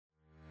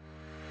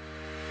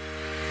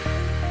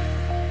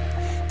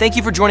Thank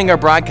you for joining our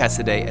broadcast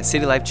today at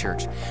City Life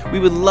Church. We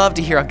would love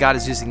to hear how God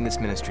is using this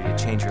ministry to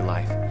change your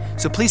life.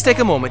 So please take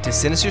a moment to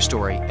send us your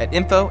story at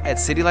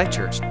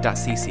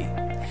info@citylifechurch.cc.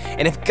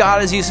 And if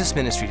God has used this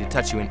ministry to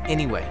touch you in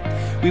any way,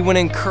 we want to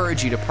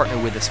encourage you to partner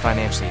with us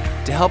financially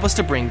to help us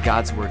to bring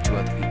God's word to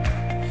other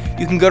people.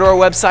 You can go to our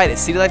website at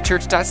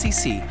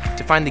citylifechurch.cc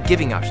to find the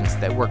giving options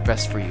that work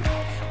best for you.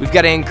 We've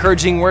got an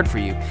encouraging word for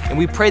you, and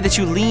we pray that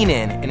you lean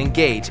in and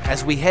engage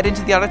as we head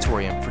into the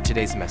auditorium for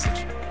today's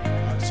message.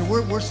 So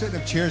we're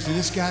setting up chairs, and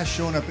this guy's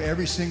showing up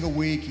every single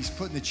week. He's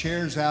putting the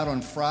chairs out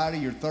on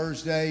Friday or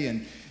Thursday,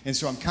 and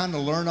so I'm kind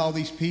of learning all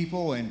these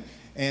people,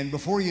 and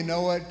before you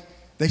know it,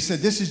 they said,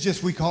 this is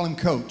just, we call him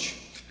Coach.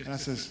 And I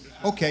says,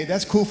 okay,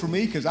 that's cool for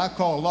me, because I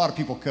call a lot of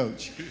people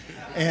Coach.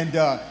 And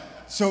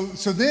so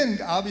then,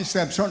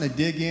 obviously, I'm starting to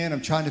dig in.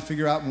 I'm trying to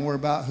figure out more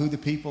about who the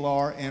people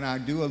are, and I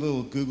do a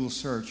little Google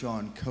search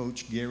on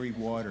Coach Gary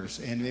Waters,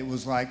 and it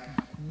was like,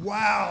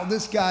 wow,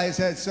 this guy has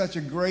had such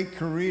a great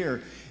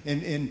career.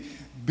 And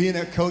being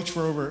a coach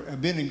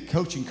I've been in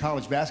coaching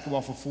college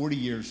basketball for 40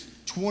 years,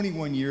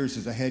 21 years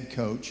as a head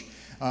coach.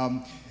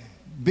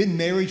 Been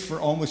married for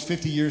almost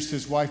 50 years to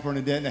his wife,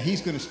 Bernadette. Now, he's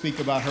going to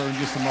speak about her in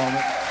just a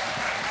moment.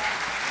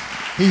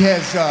 He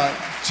has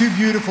two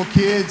beautiful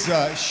kids,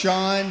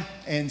 Sean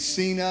and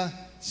Cena,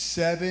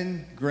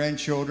 7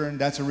 grandchildren.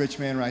 That's a rich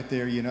man right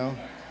there, you know.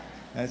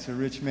 That's a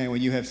rich man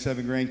when you have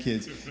 7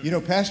 grandkids. You know,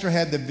 Pastor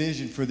had the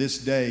vision for this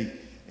day,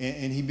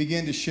 and he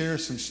began to share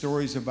some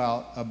stories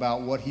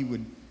about what he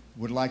would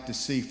like to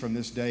see from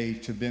this day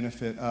to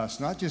benefit us,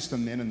 not just the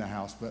men in the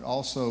house, but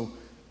also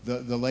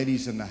the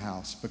ladies in the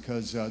house,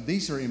 because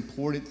these are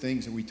important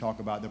things that we talk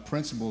about, the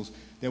principles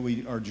that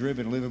we are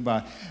driven, living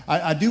by.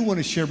 I do want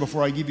to share,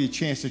 before I give you a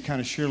chance to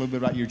kind of share a little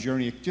bit about your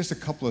journey, just a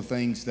couple of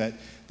things that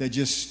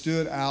just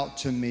stood out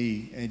to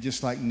me, and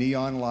just like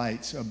neon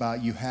lights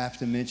about, you have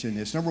to mention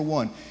this. Number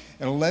one,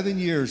 at 11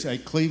 years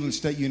at Cleveland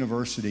State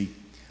University,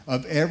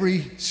 of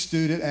every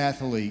student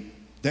athlete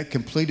that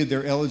completed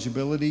their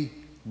eligibility,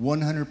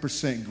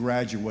 100%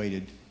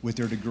 graduated with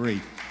their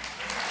degree.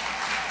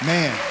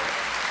 Man.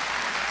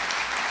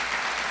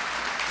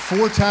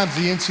 4 times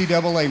the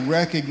NCAA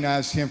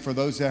recognized him for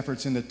those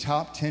efforts, in the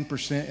top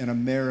 10% in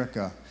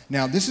America.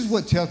 Now, this is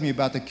what tells me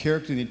about the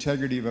character and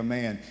integrity of a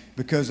man,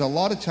 because a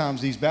lot of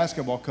times these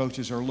basketball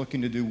coaches are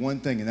looking to do one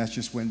thing, and that's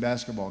just win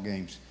basketball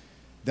games.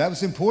 That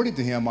was important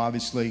to him,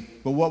 obviously,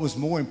 but what was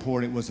more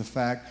important was the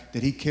fact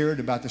that he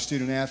cared about the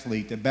student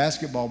athlete, that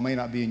basketball may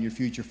not be in your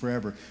future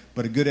forever,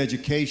 but a good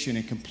education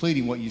and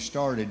completing what you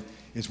started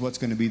is what's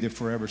going to be there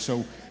forever.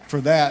 So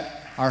for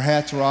that, our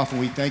hats are off, and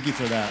we thank you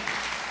for that.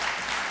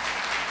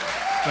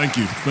 Thank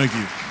you.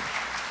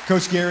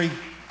 Coach Gary,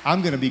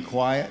 I'm going to be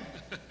quiet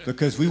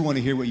because we want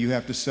to hear what you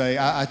have to say.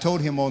 I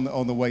told him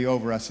on the way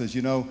over, I says,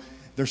 you know,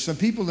 there's some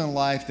people in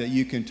life that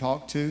you can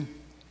talk to,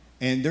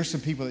 and there's some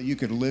people that you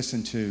could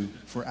listen to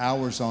for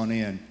hours on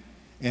end.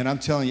 And I'm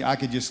telling you, I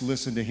could just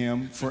listen to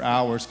him for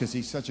hours because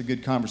he's such a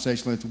good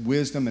conversationalist,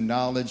 wisdom and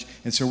knowledge.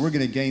 And so we're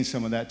going to gain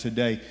some of that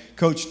today.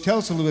 Coach, tell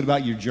us a little bit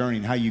about your journey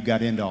and how you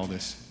got into all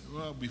this.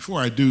 Well, before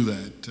I do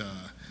that,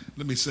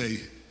 let me say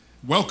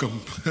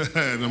welcome,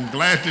 and I'm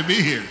glad to be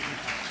here.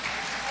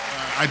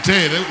 I tell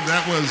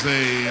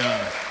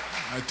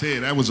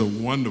you, that was a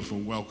wonderful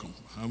welcome.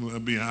 I'm going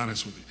to be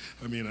honest with you.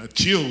 I mean,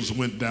 chills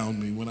went down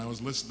me when I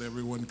was listening to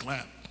everyone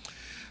clap.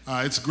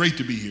 It's great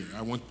to be here.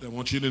 I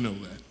want you to know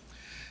that.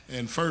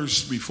 And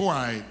first, before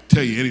I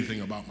tell you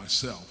anything about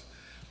myself,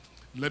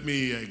 let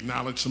me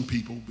acknowledge some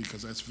people,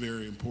 because that's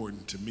very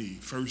important to me.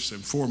 First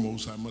and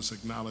foremost, I must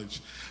acknowledge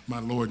my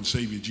Lord and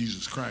Savior,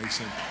 Jesus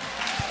Christ.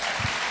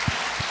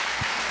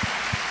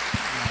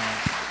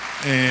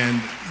 And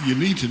you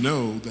need to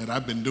know that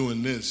I've been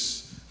doing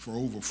this for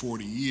over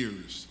 40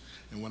 years.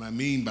 And what I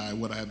mean by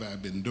what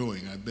I've been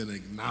doing, I've been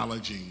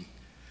acknowledging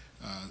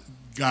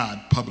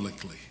God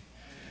publicly.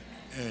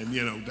 And,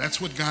 you know, that's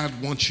what God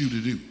wants you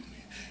to do.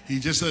 He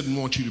just doesn't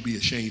want you to be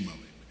ashamed of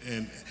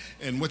it.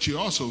 And what you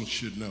also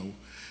should know,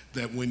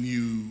 that when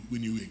you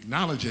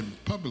acknowledge him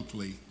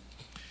publicly,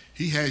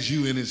 he has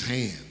you in his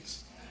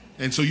hands.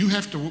 And so you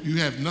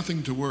have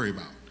nothing to worry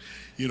about.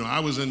 You know,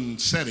 I was in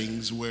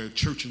settings where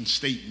church and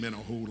state meant a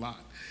whole lot.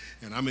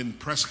 And I'm in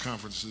press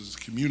conferences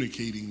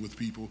communicating with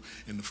people,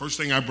 and the first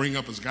thing I bring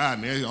up is God,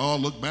 and they all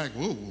look back,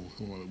 whoa,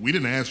 we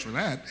didn't ask for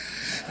that.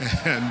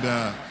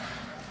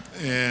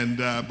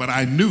 But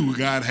I knew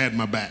God had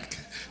my back.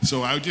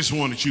 So I just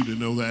wanted you to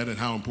know that and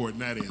how important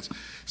that is.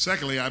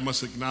 Secondly, I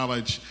must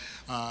acknowledge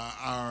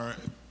our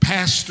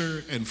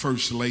pastor and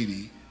first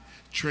lady,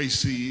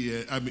 Tracy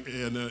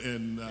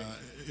and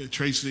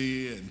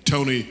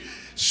Tony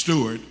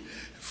Stewart,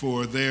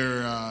 for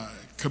their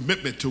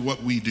commitment to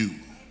what we do.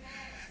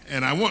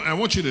 And I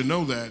want you to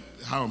know that,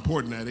 how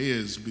important that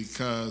is,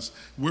 because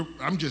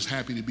I'm just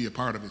happy to be a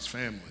part of his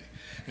family,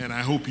 and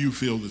I hope you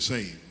feel the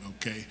same.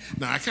 Okay.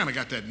 Now I kind of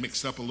got that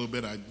mixed up a little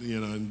bit,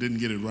 and didn't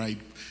get it right.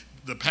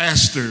 The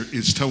pastor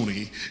is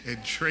Tony,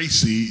 and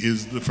Tracy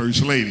is the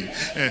first lady,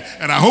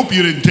 and I hope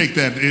you didn't take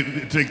that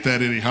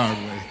any hard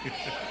way.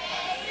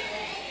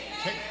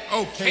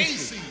 Oh,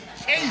 Casey,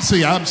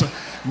 I'm sorry.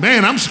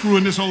 man, I'm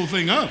screwing this whole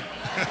thing up.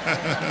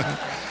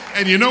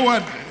 And you know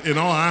what? In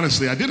all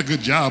honesty, I did a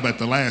good job at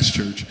the last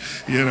church,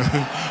 you know.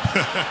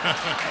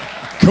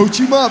 Coach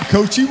him up,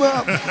 coach him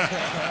up.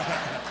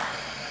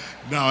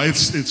 No,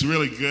 it's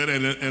really good,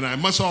 and I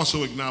must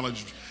also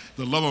acknowledge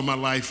the love of my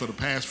life for the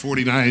past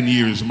 49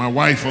 years. My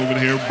wife over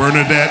there,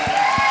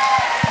 Bernadette.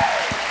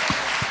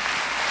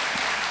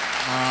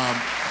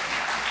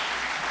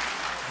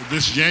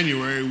 This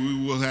January,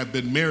 we will have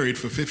been married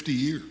for 50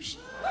 years,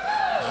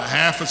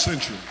 half a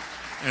century.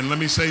 And let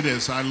me say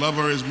this, I love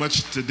her as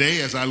much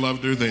today as I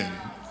loved her then.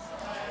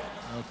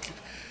 Okay.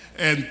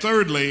 And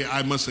thirdly,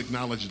 I must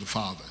acknowledge the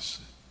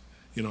fathers.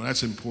 You know,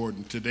 that's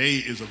important. Today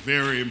is a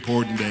very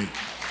important day.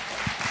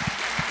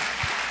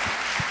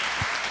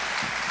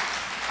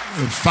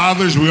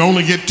 Fathers, we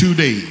only get 2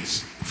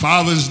 days,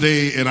 Father's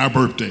Day and our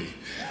birthday.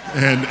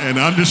 And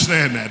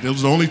understand that.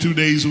 Those are the only 2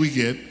 days we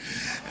get.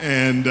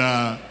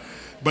 And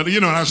but,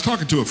 you know, I was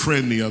talking to a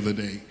friend the other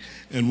day,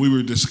 and we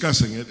were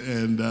discussing it,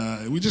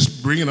 and we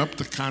just bringing up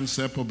the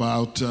concept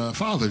about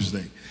Father's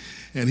Day.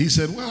 And he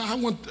said, well, I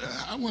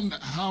wonder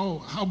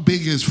how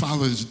big is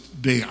Father's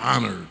Day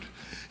honored?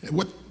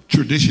 What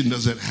tradition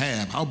does it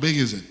have? How big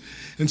is it?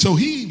 And so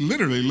he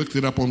literally looked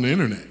it up on the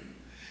internet,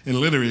 and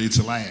literally it's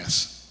the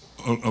last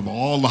of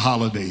all the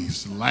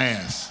holidays,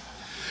 last.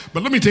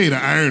 But let me tell you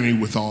the irony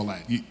with all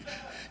that.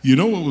 You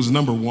know what was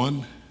number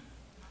one?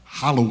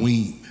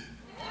 Halloween.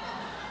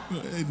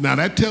 Now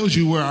that tells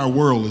you where our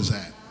world is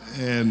at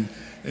and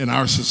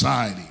our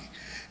society.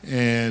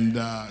 And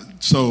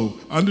so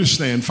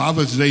understand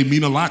Father's Day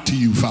mean a lot to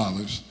you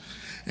fathers.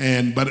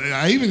 But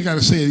I even got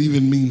to say it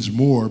even means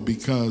more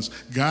because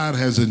God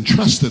has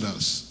entrusted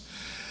us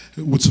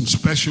with some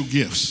special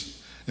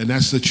gifts, and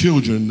that's the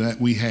children that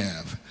we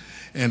have.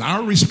 And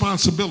our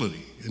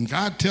responsibility, and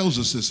God tells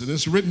us this, and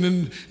it's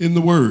written in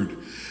the Word,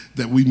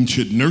 that we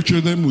should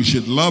nurture them, we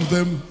should love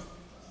them.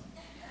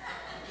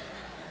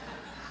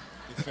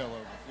 It fell over.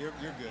 You're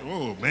good.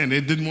 Oh, man,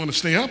 they didn't want to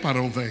stay up, I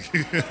don't think.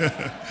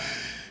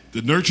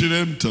 To nurture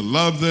them, to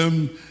love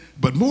them,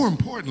 but more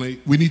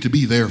importantly, we need to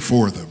be there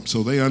for them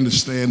so they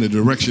understand the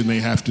direction they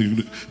have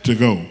to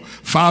go.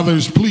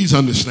 Fathers, please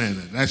understand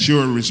that. That's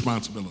your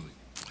responsibility.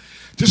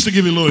 Just to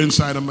give you a little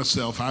insight on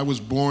myself, I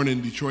was born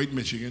in Detroit,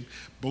 Michigan.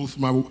 Both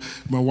my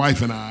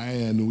wife and I,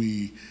 and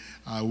we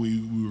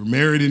were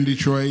married in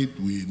Detroit.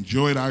 We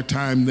enjoyed our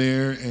time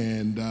there,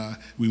 and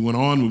we went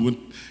on. We went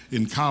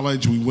in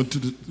college. We went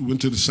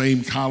to the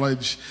same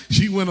college.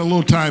 She went a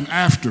little time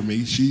after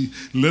me. She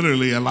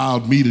literally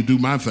allowed me to do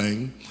my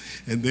thing,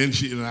 and then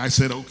I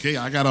said, "Okay,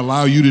 I got to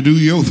allow you to do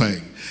your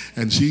thing."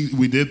 And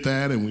we did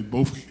that, and we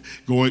both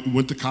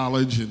went to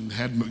college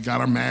and got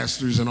our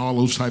masters and all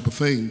those type of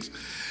things.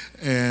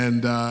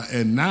 And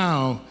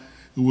now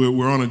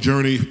we're on a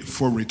journey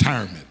for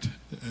retirement.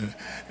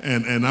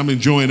 And I'm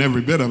enjoying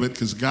every bit of it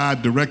because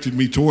God directed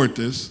me toward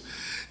this.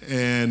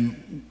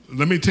 And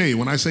let me tell you,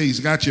 when I say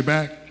he's got your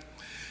back,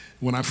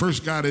 when I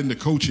first got into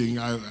coaching,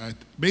 I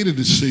made a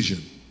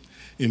decision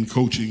in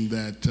coaching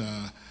that,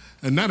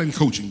 and not in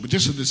coaching, but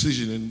just a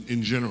decision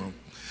in general.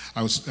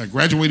 I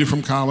graduated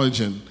from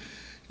college and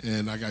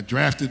I got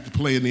drafted to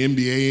play in the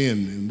NBA,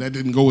 and that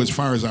didn't go as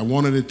far as I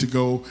wanted it to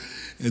go.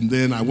 And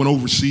then I went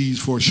overseas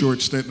for a short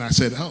stint, and I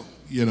said,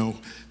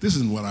 this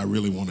isn't what I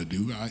really want to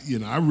do.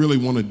 I really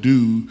want to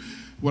do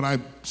what I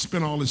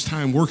spent all this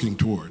time working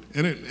toward.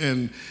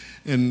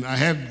 And I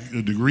had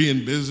a degree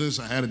in business.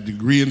 I had a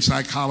degree in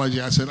psychology.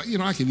 I said,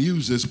 I can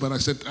use this, but I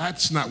said,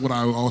 that's not what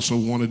I also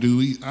want to do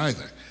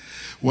either.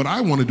 What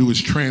I want to do is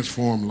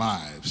transform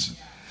lives.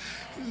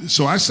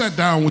 So I sat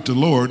down with the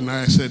Lord, and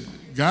I said,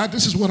 God,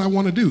 this is what I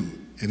want to do.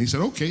 And he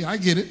said, okay, I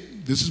get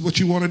it. This is what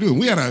you want to do. And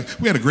we had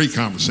a great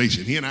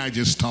conversation. He and I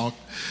just talked.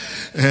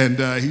 And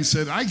he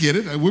said, I get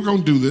it. We're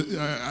going to do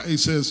this. He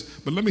says,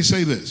 but let me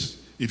say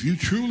this. If you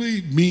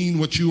truly mean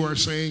what you are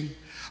saying,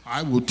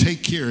 I will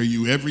take care of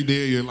you every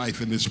day of your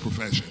life in this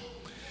profession.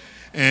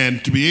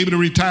 And to be able to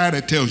retire,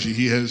 that tells you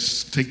he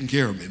has taken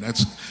care of me.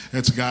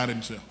 That's God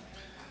himself.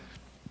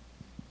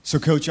 So,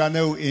 Coach, I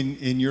know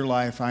in your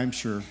life, I'm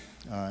sure,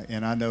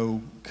 and I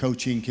know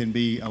coaching can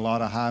be a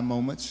lot of high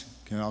moments,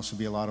 can also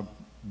be a lot of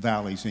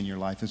valleys in your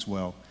life as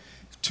well.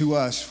 To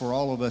us, for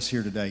all of us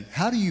here today,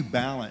 how do you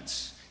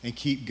balance and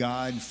keep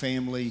God,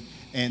 family,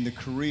 and the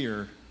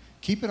career,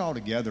 keep it all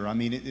together? I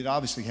mean, it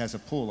obviously has a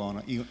pull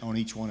on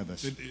each one of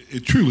us.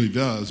 It truly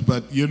does,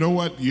 but you know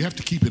what? You have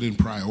to keep it in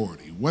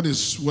priority. What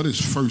is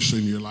first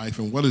in your life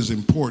and what is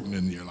important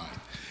in your life?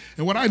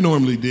 And what I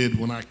normally did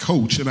when I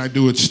coach, and I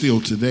do it still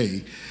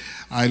today,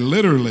 I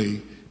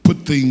literally put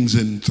things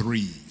in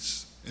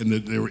threes. And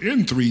they were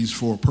in threes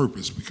for a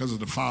purpose because of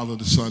the Father,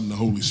 the Son, and the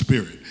Holy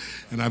Spirit.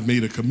 And I've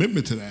made a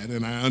commitment to that,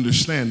 and I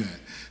understand that.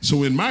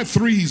 So in my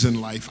threes in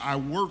life, I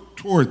work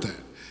toward that.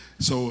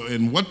 So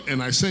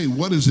and I say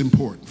what is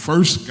important?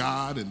 First,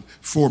 God, and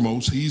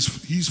foremost,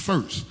 He's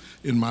first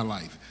in my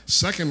life.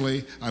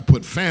 Secondly, I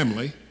put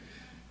family,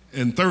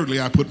 and thirdly,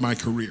 I put my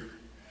career.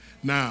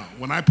 Now,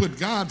 when I put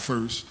God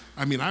first,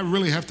 I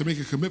really have to make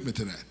a commitment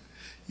to that.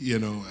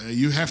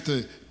 You have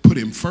to put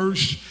him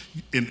first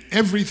in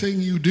everything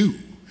you do.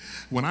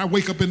 When I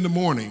wake up in the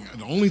morning,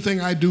 the only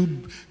thing I do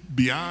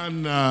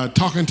beyond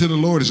talking to the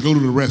Lord is go to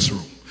the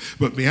restroom.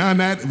 But beyond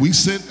that, we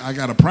sit, I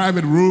got a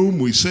private room,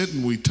 we sit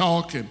and we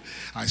talk, and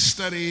I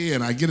study,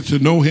 and I get to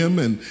know him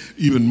and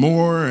even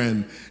more,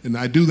 and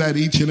I do that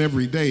each and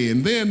every day.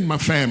 And then my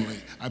family,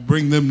 I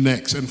bring them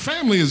next. And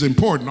family is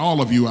important,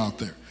 all of you out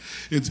there.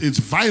 It's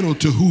vital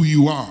to who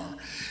you are.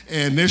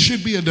 And there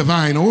should be a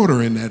divine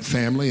order in that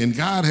family, and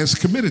God has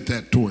committed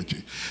that towards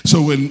you.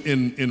 So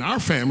in our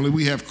family,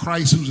 we have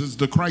Christ, who's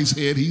the Christ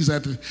head. He's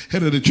at the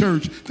head of the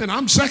church. Then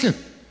I'm second.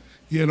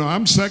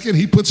 I'm second.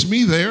 He puts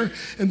me there,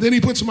 and then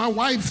he puts my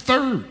wife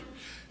third.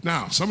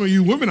 Now, some of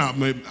you women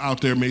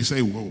out there may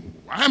say, well,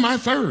 why am I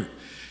third?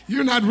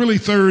 You're not really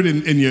third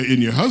in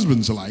your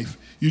husband's life.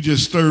 You're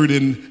just third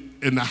in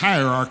the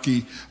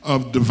hierarchy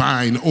of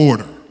divine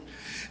order.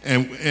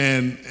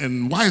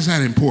 And why is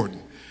that important?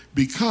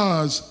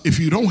 Because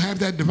if you don't have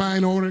that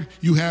divine order,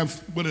 you have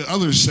what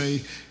others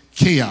say,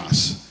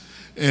 chaos.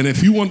 And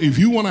if you want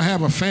to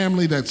have a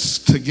family that's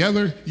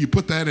together, you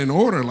put that in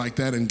order like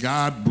that, and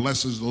God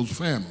blesses those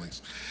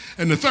families.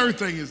 And the third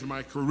thing is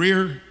my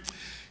career.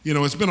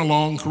 It's been a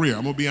long career.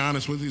 I'm going to be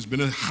honest with you. It's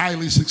been a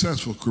highly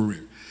successful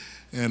career.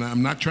 And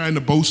I'm not trying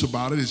to boast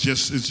about it.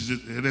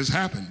 It has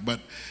happened. But,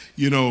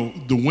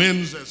 the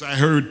wins, as I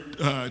heard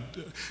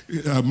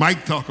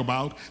Mike talk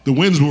about, the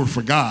wins were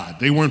for God.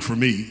 They weren't for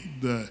me.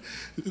 The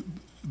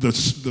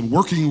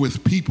working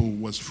with people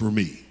was for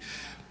me.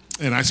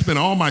 And I spent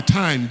all my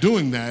time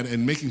doing that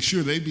and making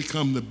sure they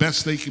become the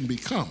best they can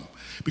become.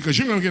 Because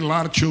you're going to get a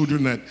lot of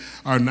children that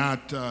are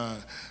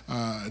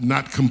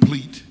not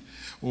complete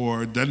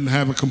or doesn't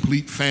have a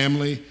complete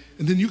family.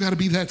 And then you got to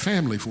be that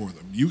family for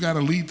them. You got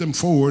to lead them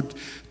forward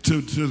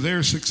to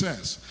their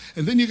success.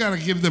 And then you got to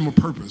give them a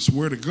purpose,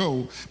 where to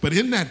go. But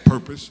in that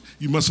purpose,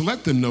 you must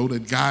let them know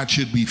that God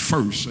should be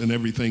first in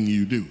everything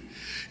you do.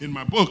 In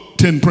my book,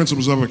 10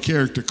 Principles of a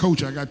Character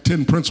Coach, I got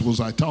 10 principles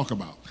I talk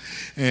about.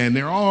 And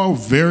they're all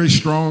very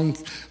strong,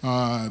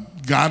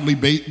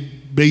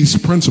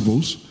 godly-based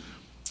principles.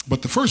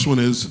 But the first one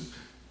is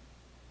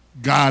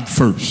God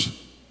first.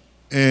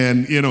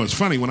 And, it's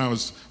funny, when I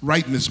was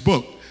writing this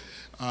book,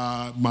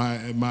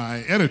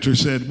 my editor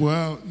said,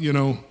 well,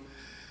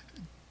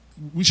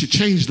 we should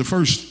change the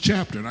first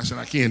chapter. And I said,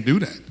 I can't do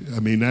that. I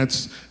mean,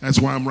 that's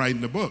why I'm writing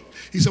the book.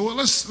 He said, well,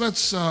 let's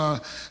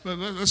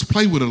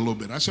play with it a little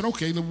bit. I said,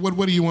 okay,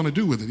 what do you want to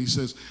do with it? He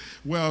says,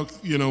 well,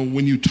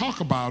 when you talk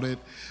about it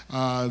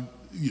and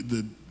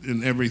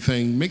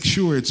everything, make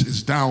sure it's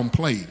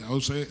downplayed. I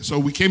would say. So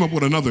we came up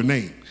with another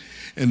name.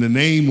 And the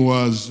name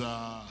was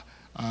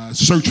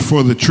Search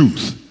for the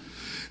Truth.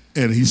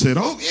 And he said,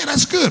 oh, yeah,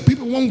 that's good.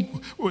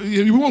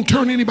 You won't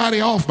turn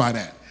anybody off by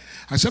that.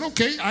 I said,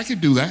 okay, I can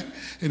do that.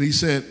 And he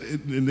said,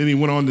 and then he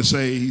went on to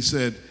say, he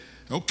said,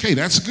 okay,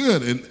 that's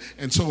good.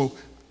 And so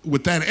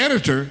with that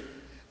editor,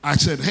 I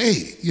said,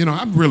 hey,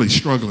 I'm really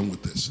struggling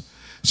with this.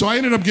 So I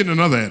ended up getting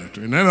another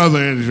editor. And that other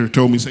editor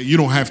told me, say, you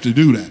don't have to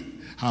do that,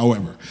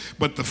 however.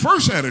 But the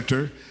first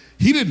editor,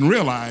 he didn't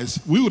realize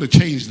we would have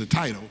changed the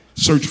title,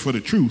 Search for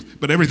the Truth,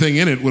 but everything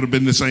in it would have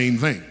been the same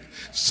thing.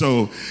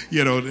 So,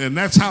 and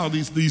that's how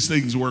these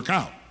things work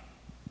out.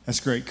 That's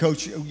great.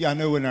 Coach, I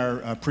know in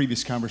our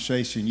previous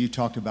conversation, you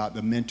talked about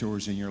the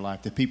mentors in your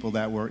life, the people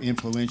that were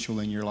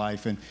influential in your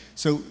life. And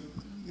so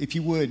if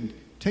you would,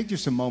 take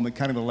just a moment,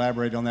 kind of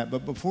elaborate on that.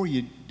 But before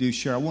you do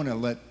share, I want to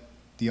let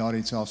the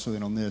audience also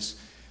in on this.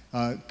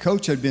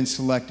 Coach had been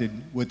selected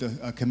with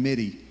a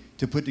committee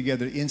to put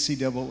together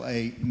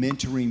NCAA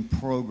mentoring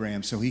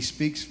program. So he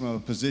speaks from a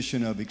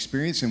position of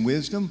experience and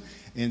wisdom.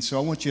 And so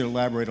I want you to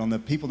elaborate on the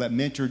people that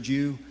mentored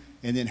you,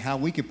 and then how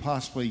we could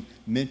possibly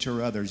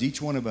mentor others.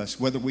 Each one of us,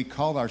 whether we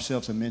call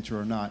ourselves a mentor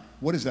or not,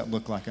 what does that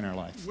look like in our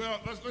life? Well,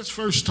 let's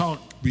first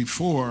talk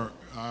before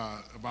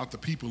about the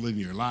people in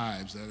your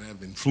lives that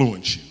have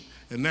influenced you.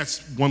 And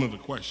that's one of the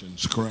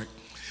questions, correct?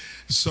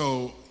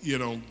 So,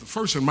 the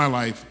first in my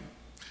life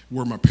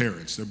were my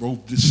parents. They're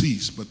both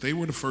deceased, but they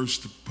were the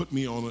first to put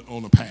me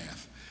on a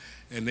path,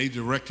 and they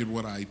directed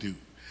what I do.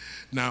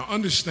 Now,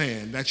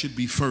 understand that should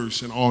be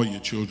first in all your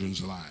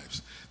children's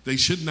lives. They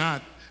should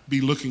not be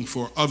looking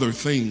for other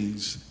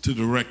things to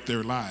direct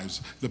their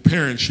lives. The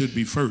parents should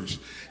be first.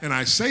 And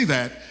I say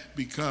that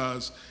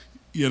because,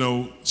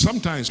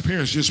 sometimes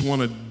parents just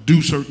want to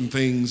do certain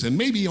things and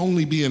maybe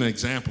only be an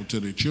example to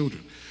their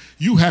children.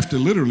 You have to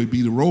literally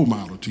be the role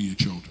model to your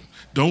children.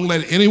 Don't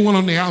let anyone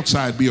on the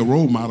outside be a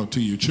role model to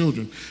your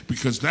children,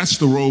 because that's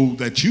the role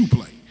that you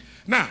play.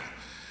 Now,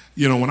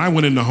 when I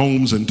went into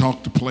homes and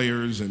talked to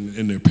players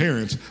and their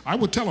parents, I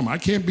would tell them I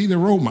can't be their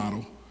role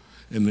model.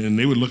 And then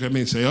they would look at me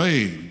and say,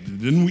 hey,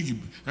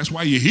 that's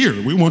why you're here.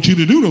 We want you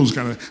to do those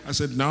kind of. I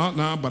said,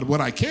 no, but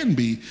what I can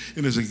be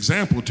is an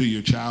example to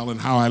your child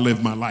and how I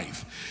live my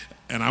life.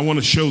 And I want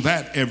to show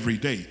that every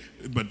day.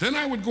 But then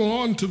I would go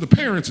on to the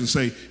parents and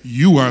say,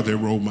 you are their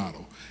role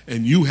model,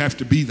 and you have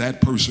to be that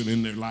person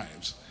in their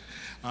lives.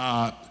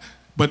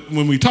 But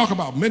when we talk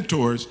about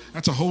mentors,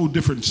 that's a whole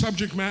different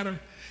subject matter.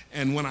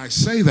 And when I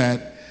say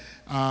that,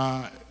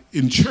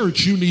 in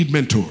church, you need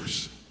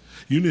mentors.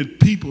 You need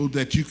people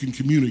that you can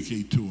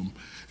communicate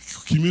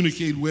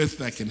with,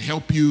 that can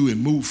help you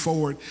and move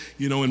forward.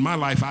 You know, in my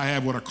life, I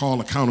have what I call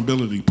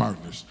accountability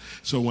partners.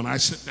 So when I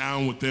sit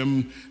down with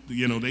them,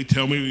 you know, they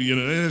tell me, you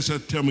know, they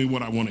just tell me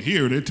what I want to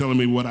hear. They're telling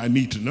me what I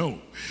need to know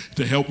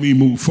to help me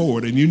move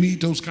forward. And you need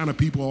those kind of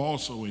people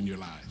also in your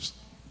lives.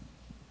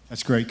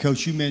 That's great.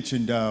 Coach, you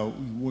mentioned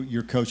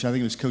your coach, I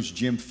think it was Coach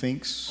Jim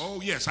Finks. Oh,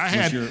 yes. I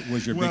had.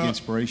 Was your big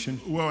inspiration?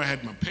 Well, I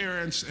had my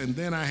parents, and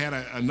then I had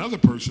another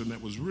person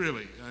that was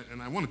really,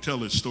 and I want to tell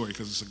this story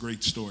because it's a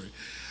great story.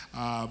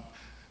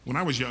 When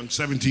I was young,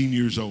 17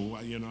 years old,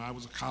 I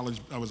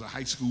was in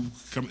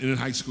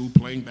high school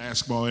playing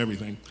basketball,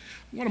 everything.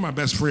 One of my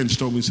best friends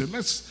told me, he said,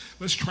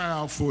 let's try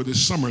out for this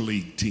summer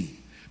league team.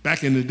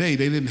 Back in the day,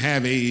 they didn't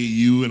have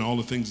AAU and all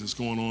the things that's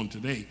going on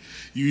today.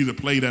 You either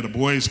played at a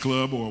boys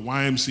club or a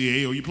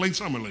YMCA or you played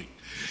summer league.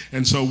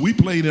 And so we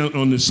played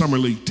on the summer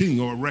league team,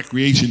 or a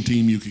recreation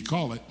team, you could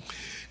call it.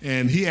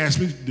 And he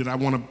asked me, did I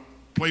want to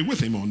play with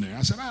him on there?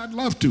 I said, I'd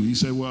love to. He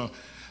said, well,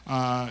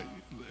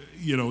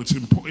 it's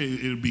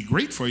important. It'll be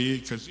great for you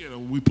because,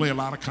 we play a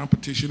lot of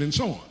competition and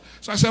so on.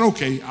 So I said,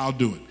 okay, I'll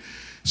do it.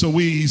 So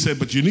he said,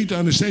 but you need to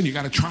understand, you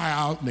got to try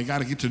out, and they got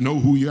to get to know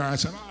who you are. I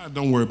said,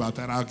 don't worry about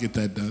that. I'll get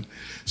that done.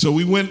 So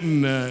we went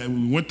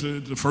to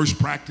the first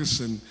practice,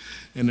 and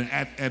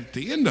at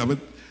the end of it,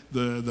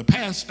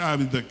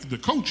 the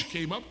coach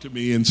came up to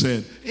me and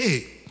said,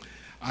 hey,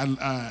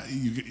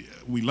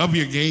 we love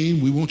your game.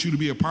 We want you to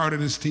be a part of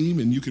this team,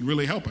 and you can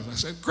really help us. I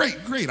said,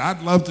 great.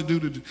 I'd love to do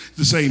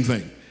the same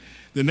thing.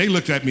 Then they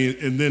looked at me,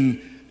 and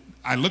then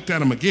I looked at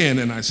him again,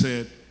 and I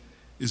said,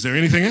 is there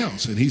anything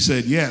else? And he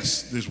said,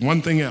 yes, there's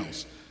one thing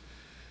else,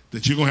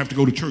 that you're going to have to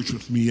go to church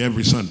with me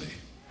every Sunday.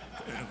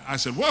 And I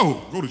said,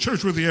 whoa, go to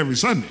church with you every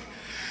Sunday?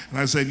 And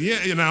I said, yeah,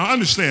 I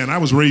understand. I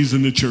was raised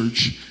in the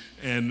church,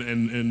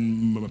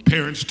 and my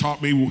parents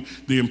taught me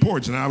the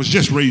importance, and I was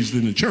just raised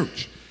in the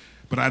church.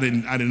 But I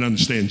didn't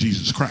understand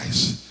Jesus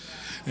Christ.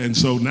 And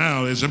so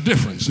now there's a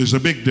difference. There's a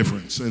big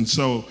difference. And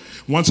so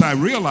once I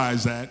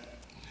realized that,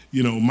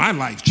 my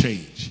life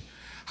changed.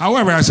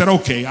 However, I said,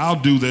 okay, I'll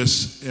do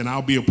this, and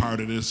I'll be a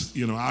part of this.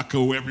 I'll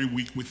go every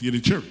week with you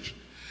to church.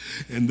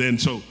 And then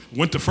so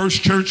went to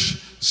first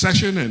church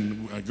session,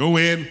 and I go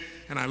in,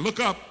 and I look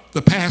up,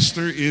 the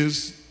pastor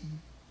is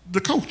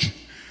the coach.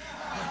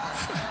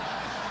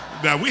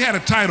 Now, we had a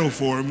title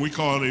for him. We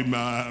called him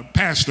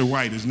Pastor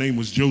White. His name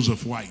was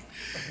Joseph White.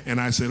 And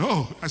I said,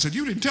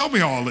 you didn't tell me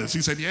all this.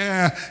 He said,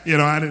 yeah,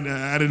 I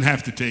didn't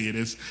have to tell you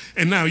this.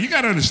 And now you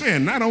got to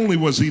understand, not only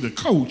was he the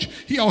coach,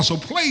 he also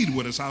played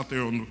with us out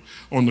there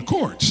on the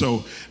court.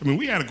 So,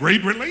 we had a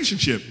great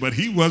relationship, but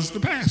he was the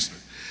pastor.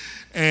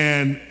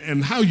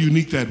 And how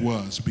unique that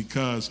was,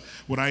 because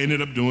what I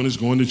ended up doing is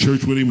going to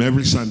church with him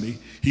every Sunday.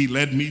 He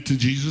led me to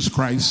Jesus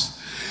Christ.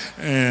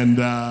 And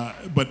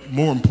but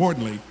more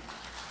importantly,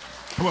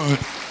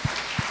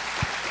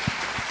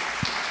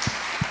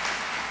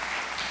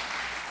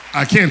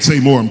 I can't say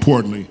more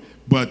importantly,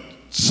 but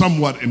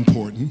somewhat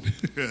important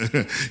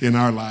in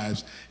our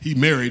lives, he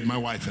married my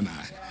wife and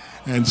I.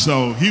 And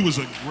so he was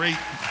a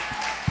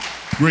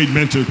great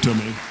mentor to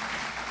me.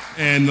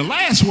 And the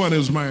last one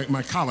is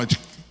my college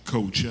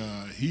coach.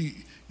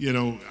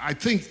 I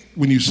think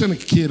when you send a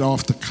kid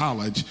off to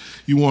college,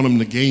 you want them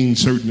to gain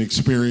certain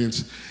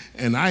experience.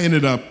 And I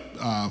ended up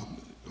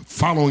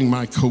following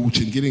my coach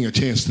and getting a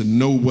chance to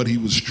know what he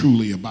was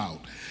truly about.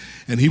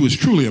 And he was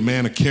truly a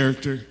man of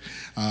character,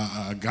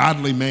 a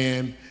godly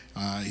man.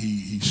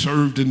 He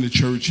served in the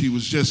church. He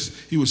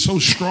was so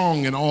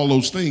strong in all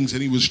those things,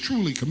 and he was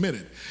truly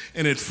committed.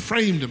 And it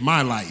framed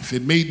my life.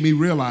 It made me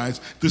realize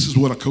this is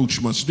what a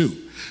coach must do.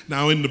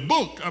 Now, in the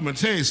book, I'm going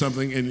to tell you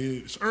something, and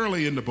it's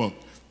early in the book.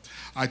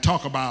 I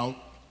talk about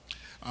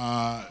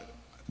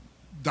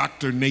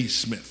Dr.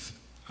 Naismith.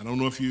 I don't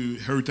know if you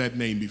heard that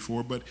name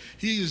before, but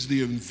he is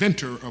the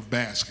inventor of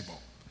basketball.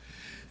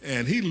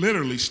 And he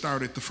literally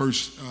started the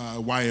first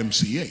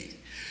YMCA.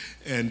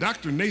 And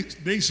Dr.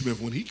 Naismith,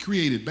 when he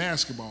created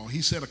basketball,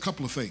 he said a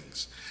couple of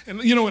things.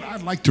 And you know what?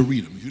 I'd like to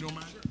read them, if you don't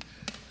mind.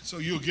 So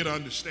you'll get an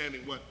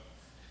understanding what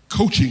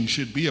coaching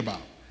should be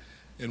about.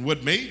 And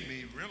what made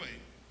me really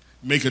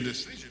make a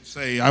decision,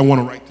 say, I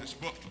want to write this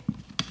book.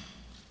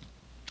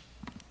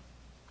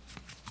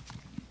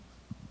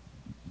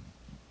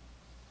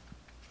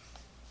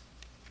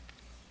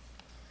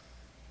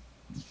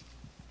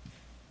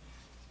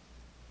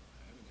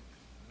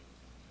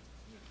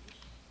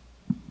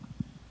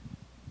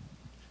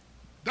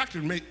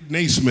 Dr.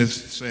 Naismith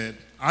said,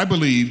 I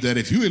believe that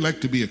if you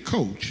elect to be a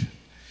coach,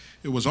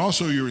 it was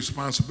also your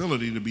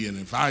responsibility to be an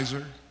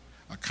advisor,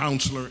 a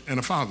counselor, and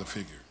a father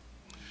figure,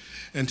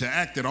 and to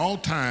act at all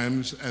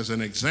times as an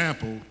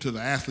example to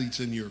the athletes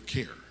in your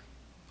care.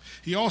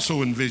 He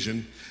also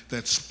envisioned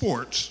that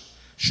sports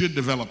should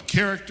develop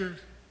character,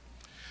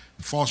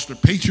 foster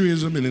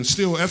patriotism, and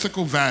instill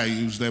ethical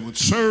values that would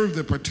serve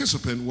the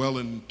participant well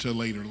into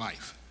later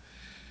life.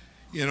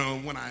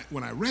 When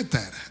I read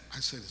that,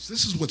 I said,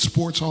 this is what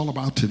sports all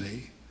about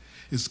today?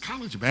 Is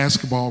college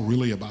basketball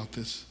really about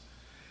this?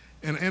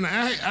 And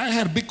I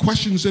had big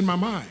questions in my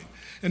mind.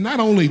 And not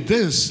only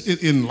this,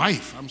 in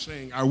life, I'm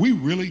saying, are we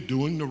really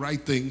doing the right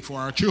thing for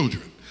our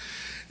children?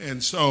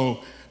 And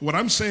so what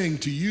I'm saying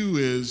to you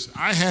is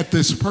I had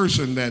this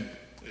person that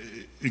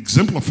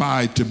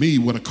exemplified to me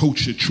what a coach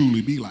should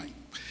truly be like.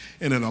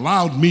 And it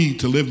allowed me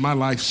to live my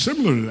life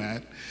similar to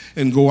that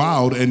and go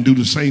out and do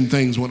the same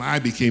things when I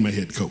became a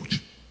head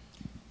coach.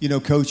 You know,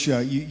 Coach,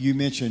 you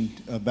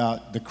mentioned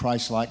about the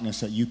Christ-likeness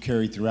that you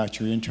carried throughout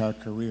your entire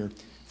career.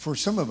 For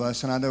some of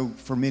us, and I know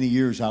for many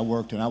years I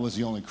worked and I was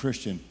the only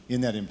Christian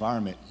in that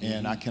environment,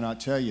 and I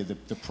cannot tell you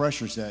the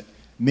pressures that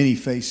many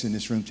face in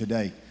this room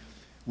today.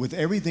 With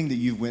everything that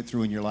you went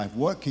through in your life,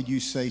 what could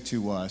you say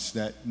to us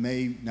that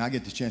now I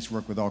get the chance to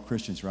work with all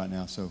Christians right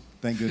now, so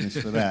thank goodness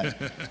for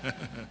that.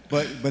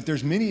 But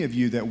there's many of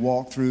you that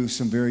walk through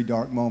some very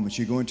dark moments.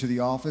 You go into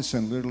the office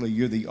and literally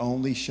you're the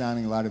only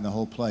shining light in the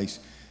whole place.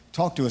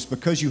 Talk to us,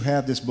 because you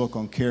have this book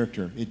on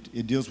character.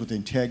 It deals with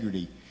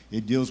integrity.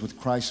 It deals with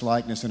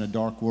Christ-likeness in a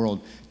dark world.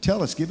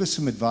 Tell us, give us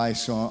some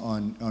advice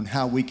on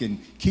how we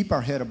can keep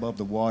our head above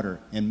the water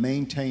and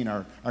maintain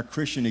our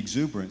Christian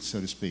exuberance,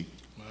 so to speak.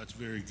 Well, that's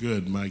very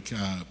good, Mike.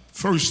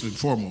 First and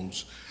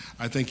foremost,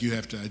 I think you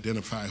have to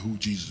identify who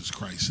Jesus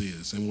Christ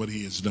is and what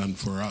he has done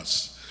for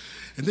us.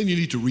 And then you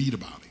need to read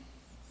about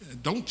him.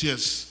 Don't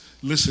just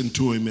listen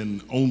to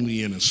him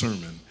only in a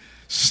sermon.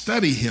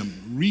 Study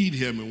him, read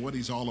him and what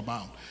he's all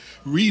about.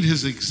 Read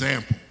his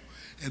example.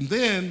 And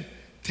then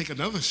take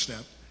another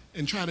step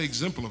and try to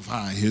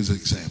exemplify his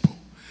example.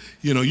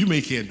 You know, you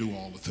can't do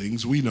all the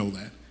things, we know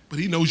that, but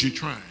he knows you're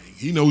trying.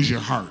 He knows your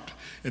heart.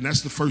 And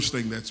that's the first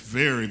thing that's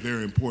very,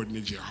 very important,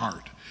 is your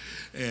heart.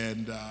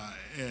 And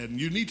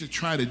you need to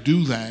try to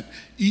do that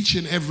each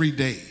and every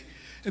day.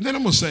 And then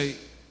I'm going to say,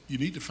 you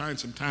need to find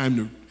some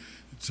time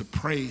to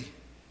pray.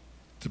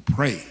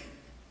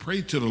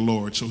 Pray to the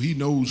Lord so he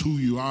knows who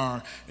you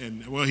are.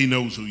 And, well, he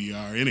knows who you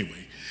are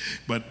anyway.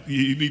 But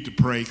you need to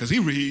pray, because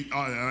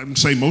I'm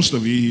saying most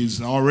of you, he's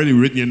already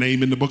written your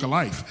name in the book of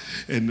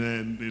life.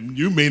 And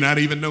you may not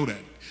even know that.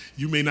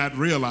 You may not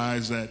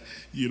realize that,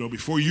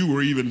 before you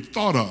were even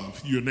thought of,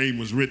 your name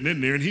was written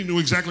in there, and he knew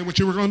exactly what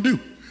you were going to do.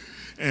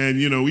 And,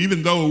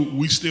 even though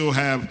we still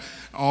have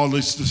all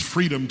this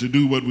freedom to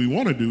do what we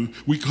want to do,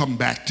 we come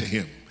back to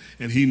him,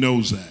 and he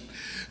knows that.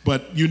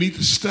 But you need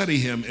to study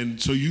him,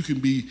 and so you can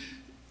be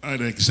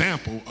an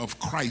example of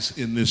Christ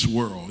in this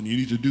world. And you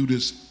need to do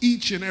this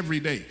each and every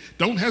day.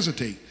 Don't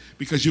hesitate,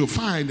 because you'll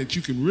find that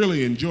you can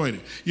really enjoy it.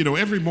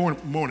 Every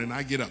morning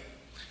I get up.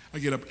 I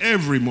get up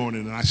every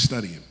morning and I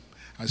study him.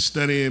 I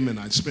study him and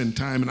I spend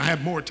time, and I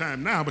have more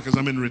time now because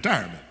I'm in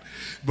retirement.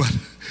 But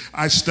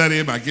I study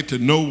him, I get to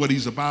know what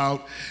he's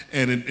about,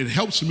 and it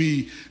helps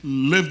me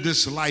live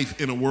this life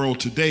in a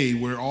world today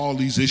where all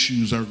these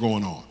issues are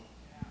going on.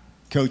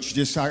 Coach,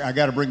 I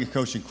got to bring a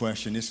coaching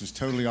question. This is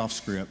totally off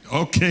script.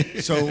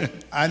 Okay. So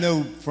I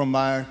know from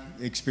my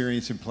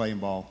experience in playing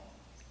ball,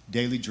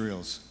 daily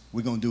drills,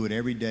 we're going to do it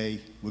every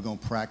day. We're going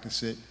to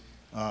practice it.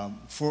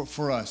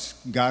 For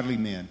us, godly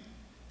men,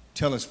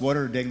 tell us, what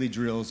are daily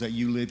drills that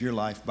you live your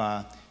life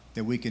by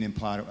that we can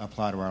apply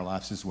to our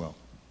lives as well?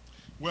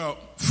 Well,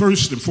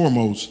 first and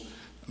foremost,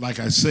 like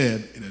I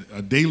said,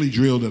 a daily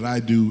drill that I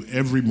do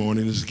every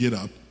morning is get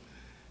up.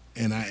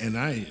 And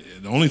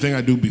the only thing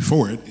I do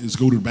before it is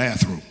go to the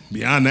bathroom.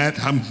 Beyond that,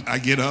 I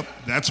get up.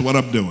 That's what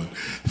I'm doing.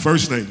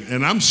 First thing,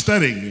 and I'm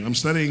studying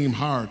him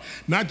hard.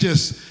 Not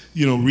just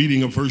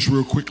reading a verse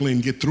real quickly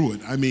and get through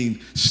it. I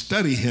mean,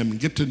 study him and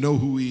get to know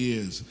who he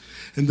is.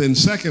 And then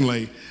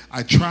secondly,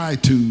 I try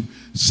to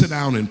sit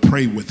down and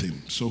pray with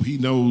him, so he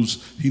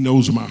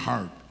knows my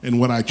heart and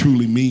what I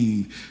truly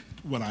mean,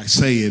 what I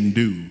say and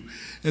do.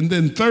 And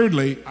then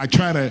thirdly, I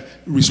try to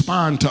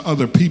respond to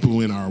other people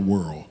in our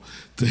world,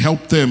 to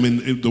help them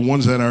in the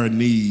ones that are in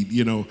need.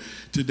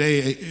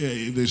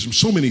 Today there's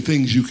so many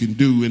things you can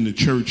do in the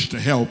church to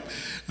help.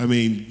 I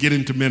mean, get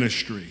into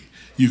ministry.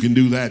 You can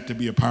do that to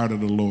be a part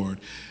of the Lord.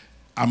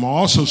 I'm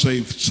also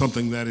saying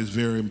something that is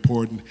very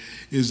important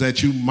is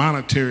that you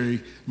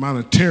monetarily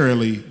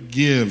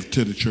give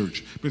to the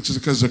church,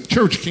 because the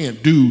church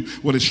can't do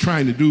what it's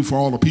trying to do for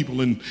all the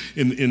people in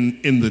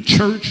the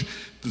church,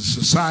 the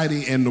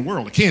society, and the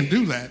world. It can't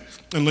do that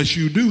unless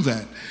you do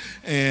that.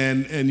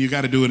 And you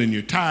got to do it in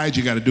your tithes.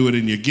 You got to do it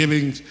in your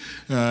givings,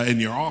 in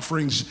your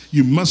offerings.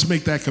 You must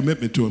make that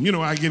commitment to him.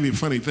 I give you a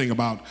funny thing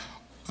about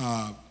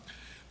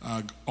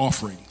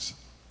offerings.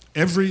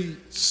 Every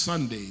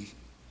Sunday,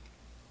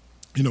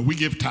 we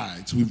give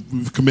tithes.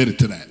 We've committed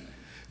to that.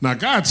 Now,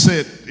 God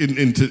said,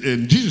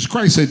 and Jesus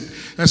Christ said,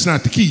 that's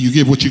not the key. You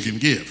give what you can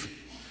give.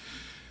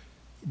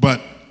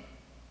 But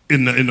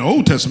in the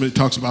Old Testament, it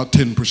talks about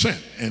 10%,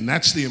 and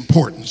that's the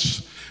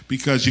importance,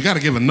 because you got to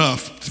give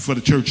enough for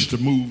the church to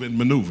move and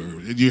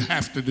maneuver. You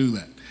have to do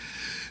that.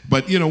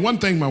 But, one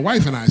thing my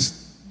wife and I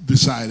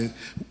decided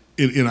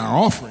in our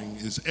offering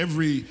is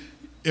every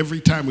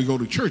time we go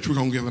to church, we're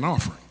going to give an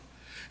offering.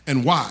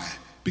 And why?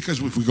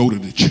 Because if we go to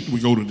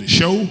the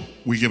show,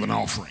 we give an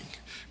offering.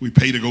 We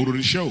pay to go to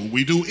the show.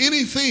 We do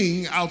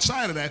anything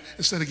outside of that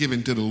instead of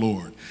giving to the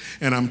Lord.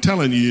 And I'm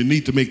telling you, you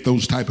need to make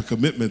those type of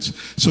commitments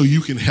so you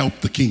can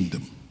help the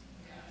kingdom.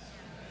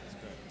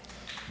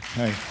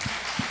 Hey.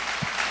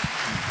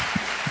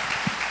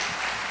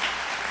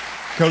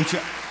 Coach,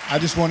 I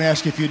just want to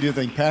ask you if you do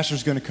think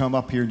Pastor's going to come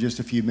up here in just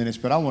a few minutes,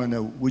 but I want to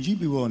know, would you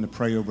be willing to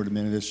pray over the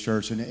men of this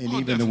church and even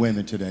definitely. the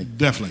women today?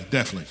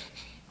 Definitely.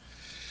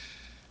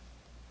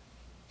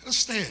 Let's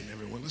stand,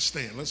 everyone. Let's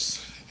stand.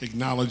 Let's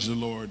acknowledge the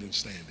Lord in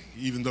standing,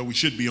 even though we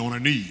should be on our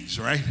knees,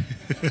 right?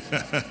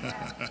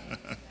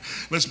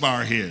 Let's bow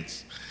our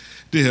heads.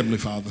 Dear Heavenly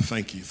Father,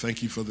 thank you.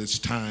 Thank you for this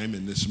time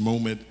and this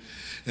moment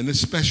and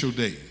this special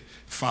day,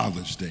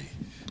 Father's Day.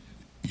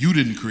 You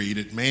didn't create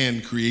it.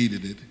 Man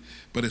created it,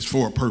 but it's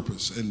for a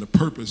purpose. And the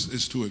purpose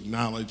is to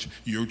acknowledge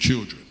your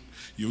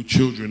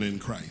children in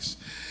Christ.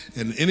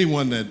 And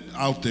anyone that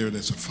out there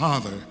that's a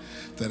father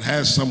that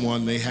has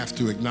someone they have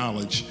to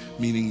acknowledge,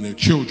 meaning their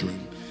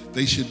children,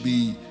 they should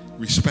be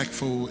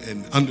respectful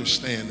and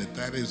understand that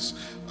that is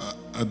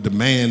a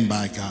demand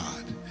by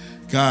God.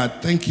 God,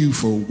 thank you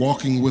for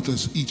walking with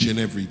us each and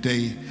every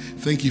day.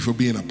 Thank you for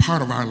being a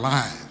part of our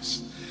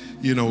lives.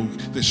 You know,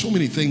 there's so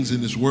many things in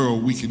this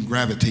world we can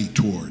gravitate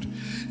toward,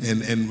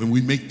 and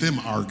we make them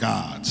our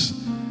gods.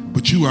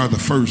 But you are the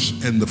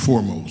first and the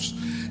foremost.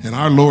 And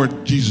our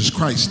Lord Jesus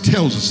Christ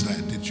tells us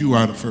that you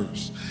are the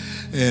first.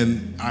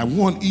 And I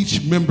want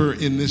each member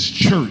in this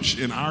church,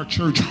 in our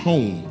church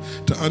home,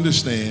 to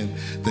understand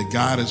that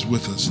God is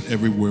with us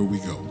everywhere we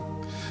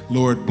go.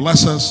 Lord,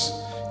 bless us,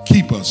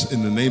 keep us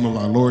in the name of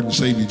our Lord and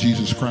Savior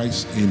Jesus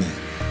Christ. Amen.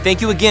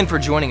 Thank you again for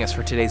joining us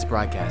for today's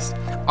broadcast.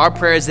 Our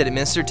prayer is that it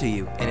ministered to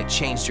you and it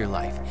changed your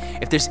life.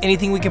 If there's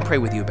anything we can pray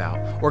with you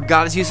about, or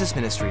God has used this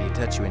ministry to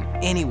touch you in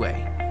any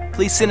way,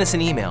 please send us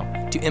an email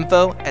to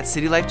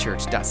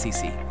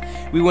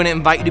info@citylifechurch.cc. We want to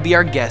invite you to be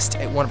our guest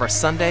at one of our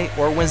Sunday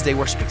or Wednesday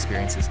worship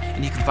experiences,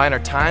 and you can find our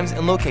times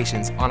and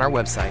locations on our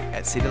website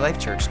at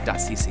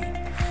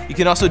citylifechurch.cc. You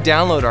can also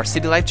download our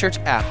City Life Church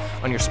app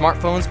on your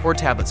smartphones or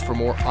tablets for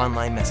more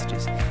online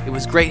messages. It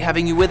was great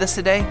having you with us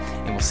today,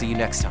 and we'll see you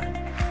next time.